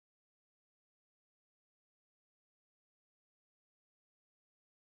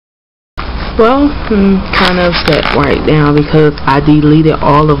Well, I'm kind of upset right now because I deleted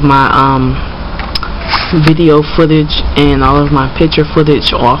all of my video footage and all of my picture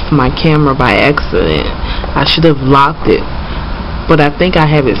footage off my camera by accident. I should have locked it, but I think I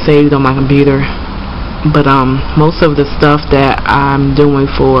have it saved on my computer. But most of the stuff that I'm doing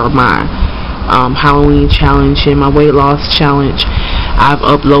for my Halloween challenge and my weight loss challenge, I've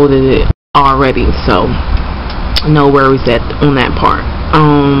uploaded it already, so no worries on that part.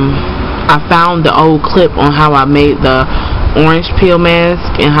 I found the old clip on how I made the orange peel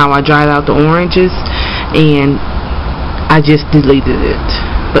mask and how I dried out the oranges, and I just deleted it.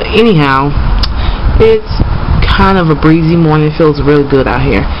 But anyhow, it's kind of a breezy morning. It feels really good out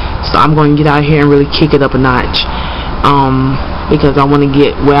here, so I'm going to get out here and really kick it up a notch, because I want to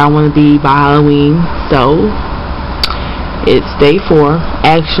get where I want to be by Halloween. So it's day 4,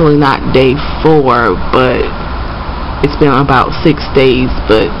 actually not day 4, but it's been about 6 days,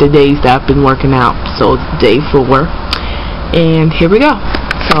 but the days that I've been working out, so it's day 4. And here we go.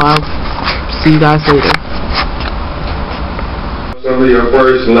 So I'll see you guys later.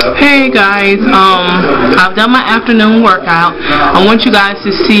 Hey guys, I've done my afternoon workout. I want you guys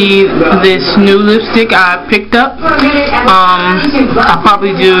to see this new lipstick I picked up. I'll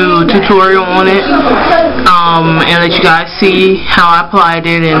probably do a tutorial on it, and let you guys see how I applied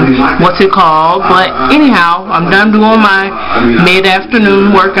it and what's it called. But anyhow, I'm done doing my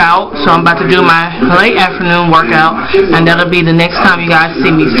mid-afternoon workout, so I'm about to do my late afternoon workout, and that'll be the next time you guys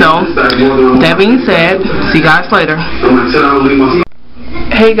see me. So with that being said, see you guys later.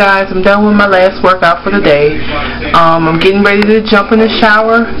 Hey guys, I'm done with my last workout for the day. I'm getting ready to jump in the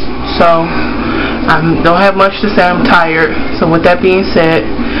shower, so I don't have much to say. I'm tired. So with that being said,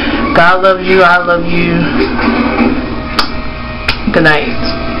 God loves you, I love you. Good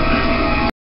night.